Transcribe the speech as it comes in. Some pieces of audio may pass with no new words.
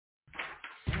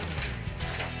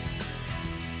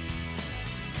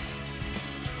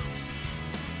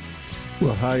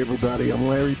Well, hi, everybody. I'm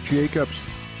Larry Jacobs.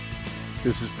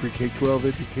 This is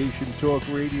Pre-K-12 Education Talk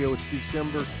Radio. It's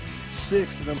December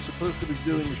 6th, and I'm supposed to be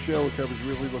doing a show, which I was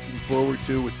really looking forward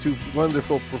to, with two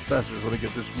wonderful professors. Let me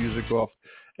get this music off.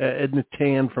 Edna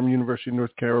Tan from University of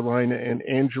North Carolina and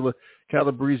Angela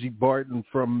Calbrese Barton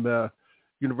from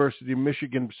University of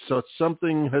Michigan. So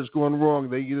something has gone wrong.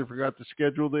 They either forgot to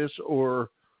schedule this or,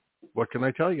 what can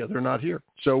I tell you? They're not here.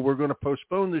 So we're going to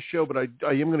postpone this show, but I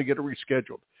am going to get it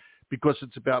rescheduled, because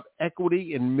it's about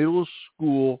equity in middle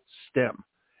school STEM.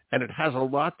 And it has a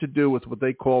lot to do with what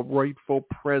they call rightful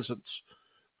presence,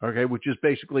 okay, which is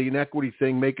basically an equity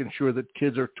thing, making sure that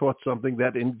kids are taught something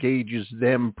that engages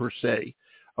them per se,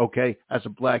 okay, as a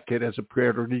black kid, as a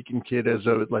Puerto Rican kid, as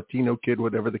a Latino kid,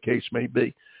 whatever the case may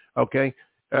be, okay?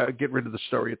 Get rid of the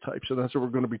stereotypes. And that's what we're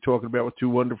going to be talking about with two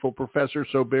wonderful professors.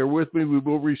 So bear with me. We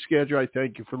will reschedule. I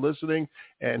thank you for listening.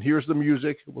 And here's the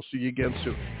music. We'll see you again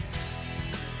soon.